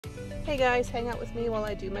Hey guys, hang out with me while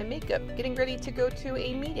I do my makeup. Getting ready to go to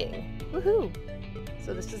a meeting. Woohoo!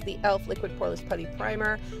 So this is the e.l.f. Liquid Poreless Putty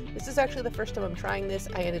Primer. This is actually the first time I'm trying this.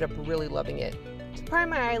 I ended up really loving it. To prime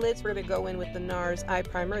my eyelids, we're going to go in with the NARS Eye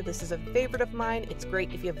Primer. This is a favorite of mine. It's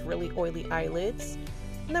great if you have really oily eyelids.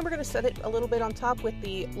 And then we're going to set it a little bit on top with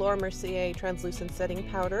the Laura Mercier Translucent Setting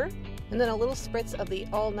Powder. And then a little spritz of the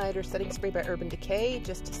All Nighter Setting Spray by Urban Decay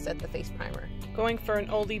just to set the face primer. Going for an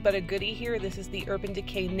oldie but a goodie here, this is the Urban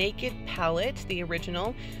Decay Naked Palette, the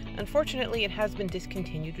original. Unfortunately, it has been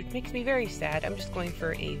discontinued, which makes me very sad. I'm just going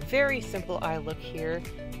for a very simple eye look here.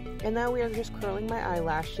 And now we are just curling my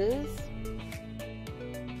eyelashes.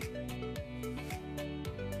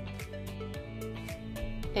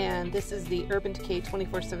 And this is the Urban Decay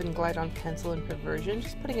 24/7 Glide On Pencil in Perversion,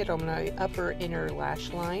 just putting it on my upper inner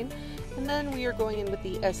lash line. And then we are going in with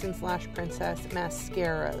the Essence Lash Princess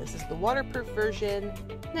Mascara. This is the waterproof version.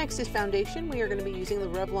 Next is foundation. We are going to be using the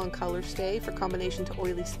Revlon Color Stay for combination to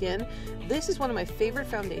oily skin. This is one of my favorite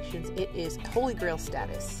foundations. It is Holy Grail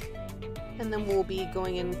status. And then we'll be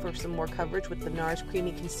going in for some more coverage with the NARS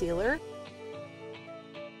Creamy Concealer.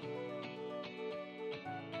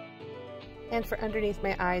 And for underneath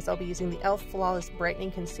my eyes, I'll be using the e.l.f. Flawless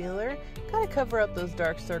Brightening Concealer. Kind of cover up those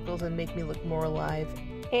dark circles and make me look more alive.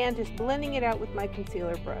 And just blending it out with my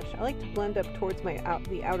concealer brush. I like to blend up towards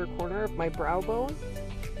the outer corner of my brow bone,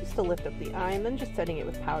 just to lift up the eye, and then just setting it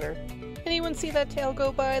with powder. Anyone see that tail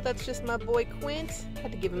go by? That's just my boy Quint.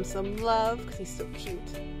 Had to give him some love because he's so cute.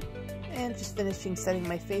 And just finishing setting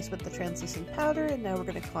my face with the translucent powder, and now we're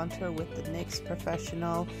going to contour with the NYX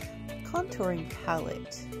Professional Contouring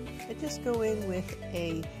Palette. I just go in with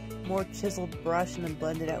a more chiseled brush and then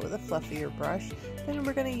blend it out with a fluffier brush. Then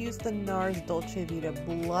we're going to use the NARS Dolce Vita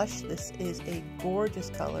Blush. This is a gorgeous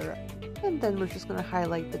color. And then we're just going to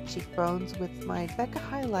highlight the cheekbones with my Becca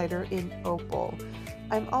highlighter in Opal.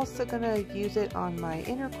 I'm also going to use it on my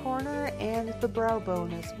inner corner and the brow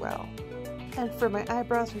bone as well. And for my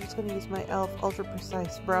eyebrows, I'm just going to use my e.l.f. Ultra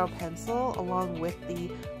Precise Brow Pencil along with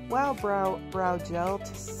the Wow Brow Gel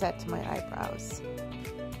to set my eyebrows.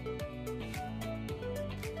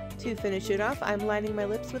 To finish it off, I'm lining my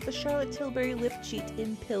lips with the Charlotte Tilbury Lip Cheat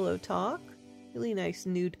in Pillow Talk. Really nice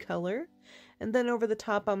nude color. And then over the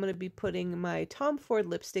top, I'm going to be putting my Tom Ford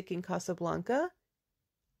lipstick in Casablanca.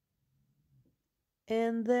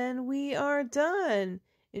 And then we are done.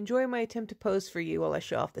 Enjoy my attempt to pose for you while I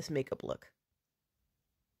show off this makeup look.